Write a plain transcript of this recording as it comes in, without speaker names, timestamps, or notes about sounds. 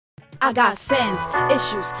I got sins,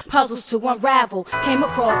 issues, puzzles to unravel. Came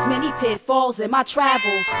across many pitfalls in my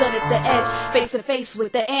travels. Stood at the edge, face to face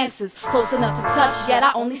with the answers. Close enough to touch, yet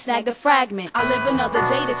I only snagged a fragment. I live another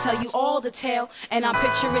day to tell you all the tale. And I'm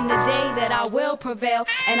picturing the day that I will prevail.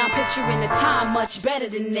 And I'm picturing the time much better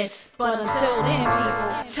than this. But until then,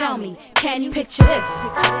 people, tell me, can you picture this?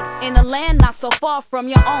 In a land not so far from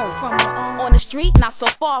your own. On the street not so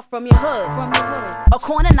far from your hood. A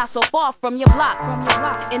corner not so far from your block.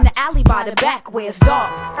 In the alley by the back where it's dark.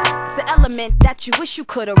 The element that you wish you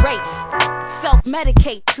could erase.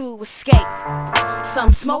 Self-medicate to escape.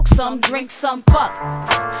 Some smoke, some drink, some fuck.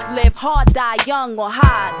 Live hard, die young or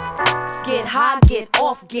hide. Get high, get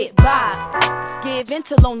off, get by. Give in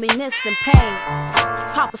to loneliness and pain.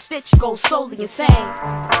 Pop a stitch, go slowly insane.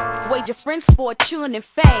 Wager friends, fortune and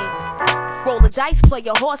fame. Roll the dice, play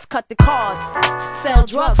your horse, cut the cards. Sell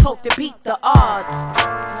drugs, hope to beat the odds.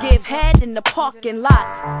 Give head in the parking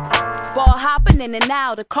lot. Ball hopping in and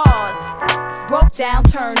out of cars. Broke down,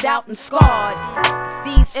 turned out and scarred.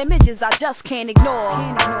 These images I just can't ignore.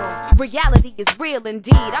 Reality is real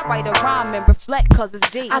indeed. I write a rhyme and reflect cause it's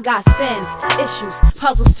deep. I got sins, issues,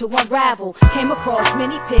 puzzles to unravel. Came across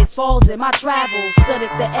many pitfalls in my travels. Stood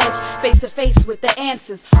at the edge, face to face with the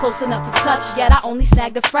answers. Close enough to touch, yet I only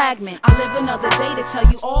snagged a fragment. I live another day to tell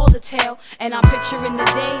you all the tale. And I'm picturing the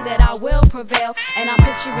day that I will prevail. And I'm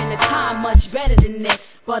picturing the time much better than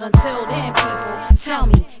this. But until then, people, tell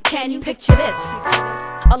me, can you picture this?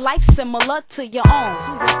 A life similar to your own,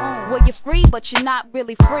 where you're free but you're not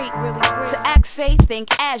really free. To act, say, think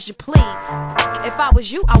as you please. If I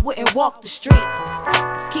was you, I wouldn't walk the streets.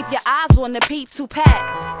 Keep your eyes on the peeps who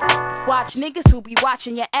pass. Watch niggas who be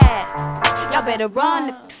watching your ass. Y'all better run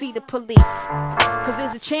if you see the police, cause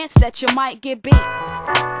there's a chance that you might get beat.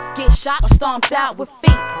 Get shot or stomped out with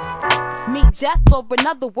feet. Meet death or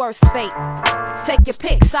another worse fate. Take your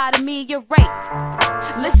pick, side of me, you're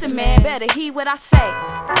right. Listen man, better heed what I say.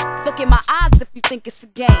 Look in my eyes if you think it's a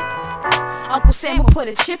game. Uncle Sam will put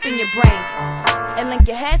a chip in your brain and link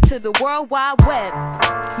your head to the World Wide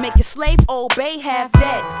Web. Make your slave obey, half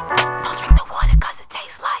dead. Don't drink the water cause it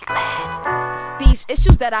tastes like lead. These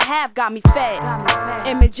issues that I have got me fed.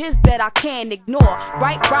 Images that I can't ignore.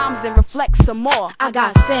 Write rhymes and reflect some more. I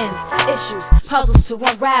got sins, issues, puzzles to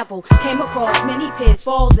unravel. Came across many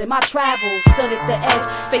pitfalls in my travels. Stood at the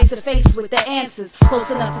edge, face to face with the answers. Close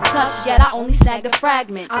enough to touch, yet I only snagged a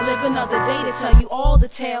fragment. I live another day to tell you all the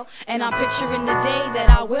tale. And I'm picturing the day that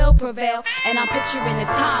I will prevail. And I'm picturing the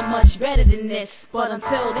time much better than this. But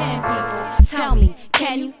until then, people, tell me,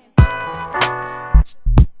 can you